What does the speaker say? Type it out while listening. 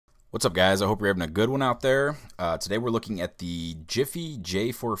What's up, guys? I hope you're having a good one out there. Today we're looking at the Jiffy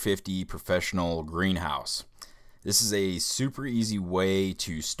J450 Professional Greenhouse. This is a super easy way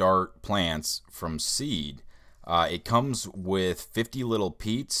to start plants from seed. It comes with 50 little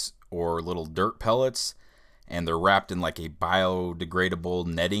peats or little dirt pellets, and they're wrapped in like a biodegradable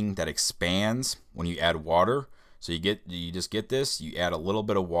netting that expands when you add water. So you just get this, you add a little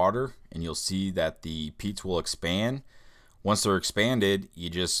bit of water, and you'll see that the peats will expand. Once they're expanded, you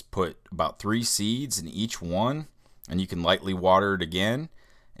just put about 3 seeds in each one, and you can lightly water it again,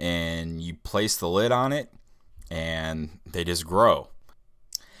 and you place the lid on it, and they just grow.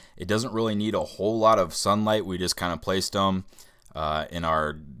 It doesn't really need a whole lot of sunlight. We just kind of placed them in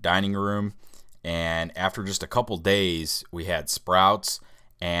our dining room, and after just a couple days, we had sprouts,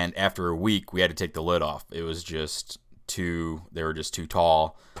 and after a week, we had to take the lid off. It was just they were just too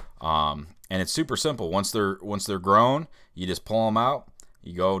tall. And it's super simple. Once they're grown, you just pull them out.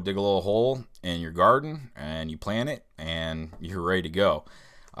 You go dig a little hole in your garden and you plant it, and you're ready to go.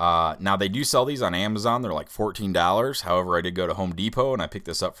 Now they do sell these on Amazon. They're like $14. However, I did go to Home Depot and I picked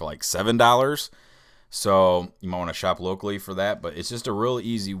this up for like $7. So you might want to shop locally for that. But it's just a real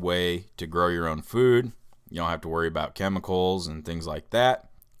easy way to grow your own food. You don't have to worry about chemicals and things like that.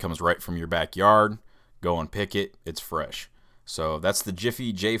 It comes right from your backyard. Go and pick it. It's fresh. So that's the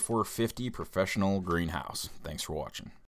Jiffy J450 Professional Greenhouse. Thanks for watching.